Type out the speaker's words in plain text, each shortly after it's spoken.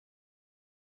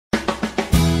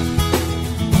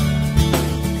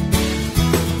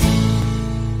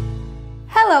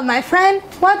Hello my friend,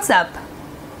 what's up?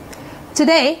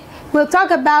 Today we'll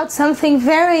talk about something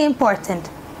very important.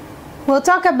 We'll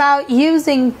talk about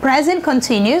using present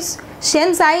continuous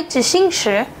现在进行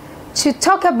时 to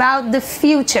talk about the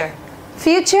future.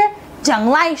 Future 将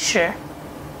来时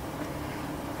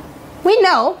We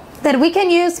know that we can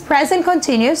use present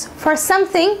continuous for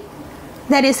something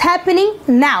that is happening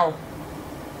now.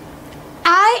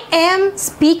 I am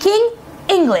speaking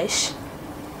English.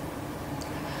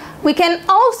 We can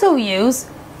also use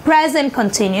present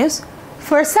continuous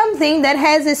for something that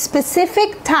has a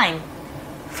specific time.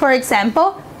 For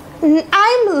example,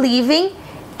 I'm living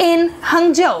in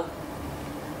Hangzhou.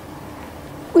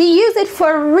 We use it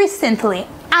for recently.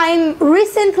 I'm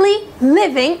recently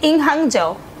living in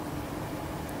Hangzhou.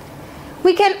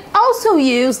 We can also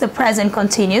use the present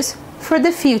continuous for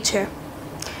the future.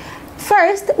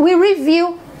 First, we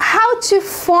review how to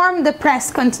form the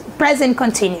present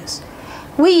continuous.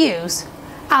 We use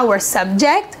our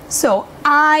subject, so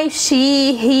I,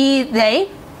 she, he, they,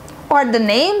 or the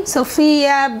name,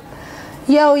 Sophia,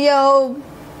 Yo-Yo,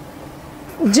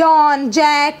 John,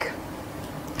 Jack,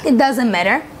 it doesn't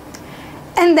matter.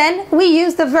 And then we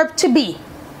use the verb to be.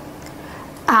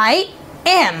 I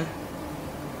am.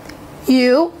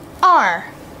 You are.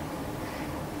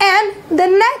 And the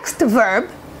next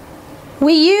verb,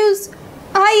 we use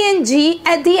ing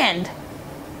at the end.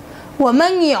 我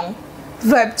们用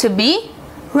verb to be,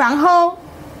 然后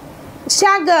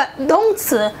下个动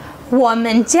词我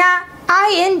们加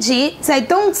ing 在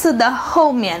动词的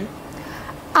后面。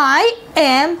I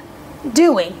am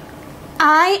doing.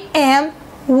 I am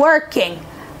working.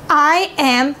 I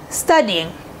am studying.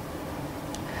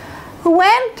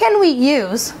 When can we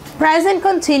use present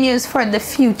continuous for the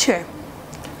future?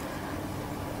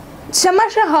 什么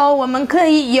时候我们可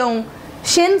以用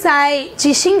现在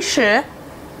进行时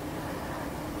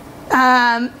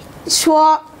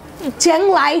说将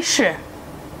来时？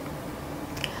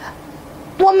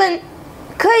我们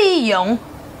可以用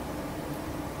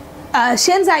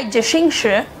现在进行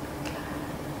时，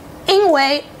因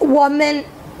为我们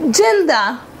真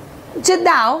的知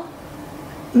道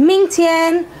明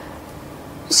天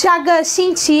下个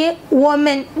星期我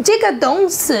们这个东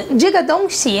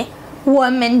西我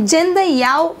们真的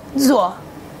要做，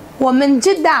我们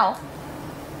知道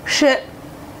是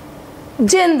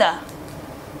真的。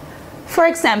For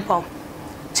example,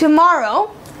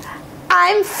 tomorrow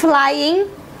I'm flying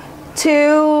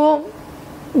to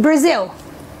Brazil.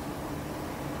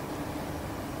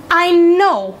 I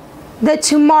know that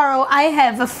tomorrow I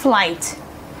have a flight.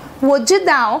 我知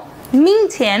道明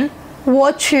天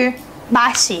我去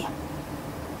巴西。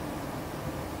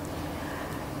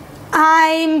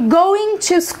I'm going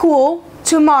to school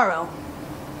tomorrow.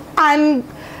 I'm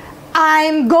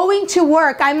going to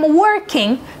work. I'm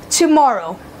working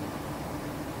tomorrow.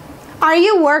 Are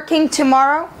you working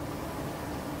tomorrow?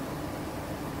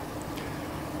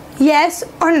 Yes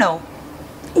or no?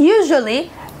 Usually,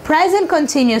 present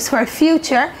continuous for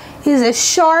future is a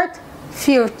short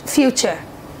future.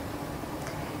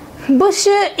 不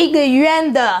是一个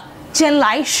圆的将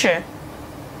来时，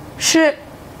是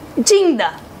近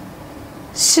的，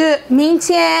是明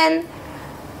天、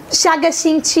下个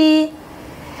星期、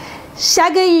下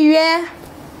个月，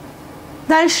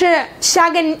但是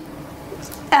下个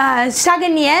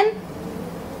年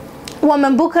我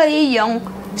们不可以用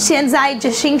现在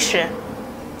进行时。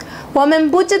我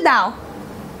们不知道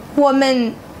我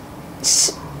们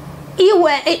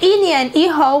一年以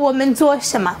后我们做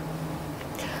什么。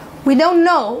We don't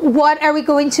know what are we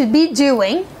going to be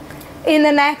doing in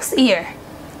the next year.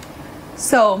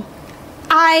 So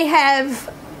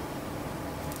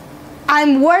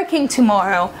I'm working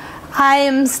tomorrow.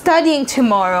 I'm studying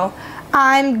tomorrow.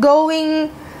 I'm going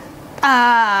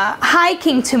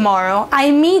hiking tomorrow.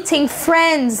 I'm meeting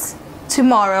friends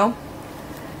tomorrow.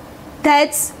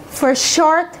 That's for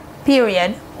short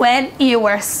period when you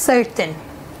are certain.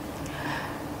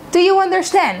 Do you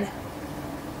understand?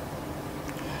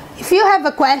 If you have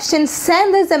a question,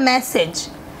 send us a message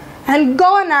and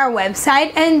go on our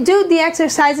website and do the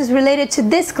exercises related to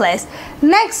this class.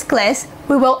 Next class,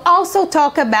 we will also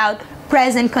talk about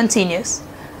present continuous.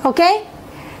 Okay?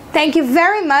 Thank you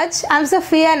very much. I'm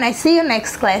Sophia and I see you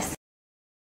next class.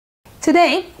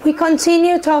 Today, we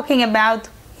continue talking about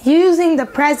using the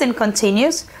present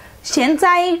continuous 现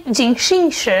在进行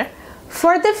时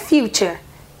for the future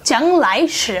将来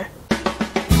时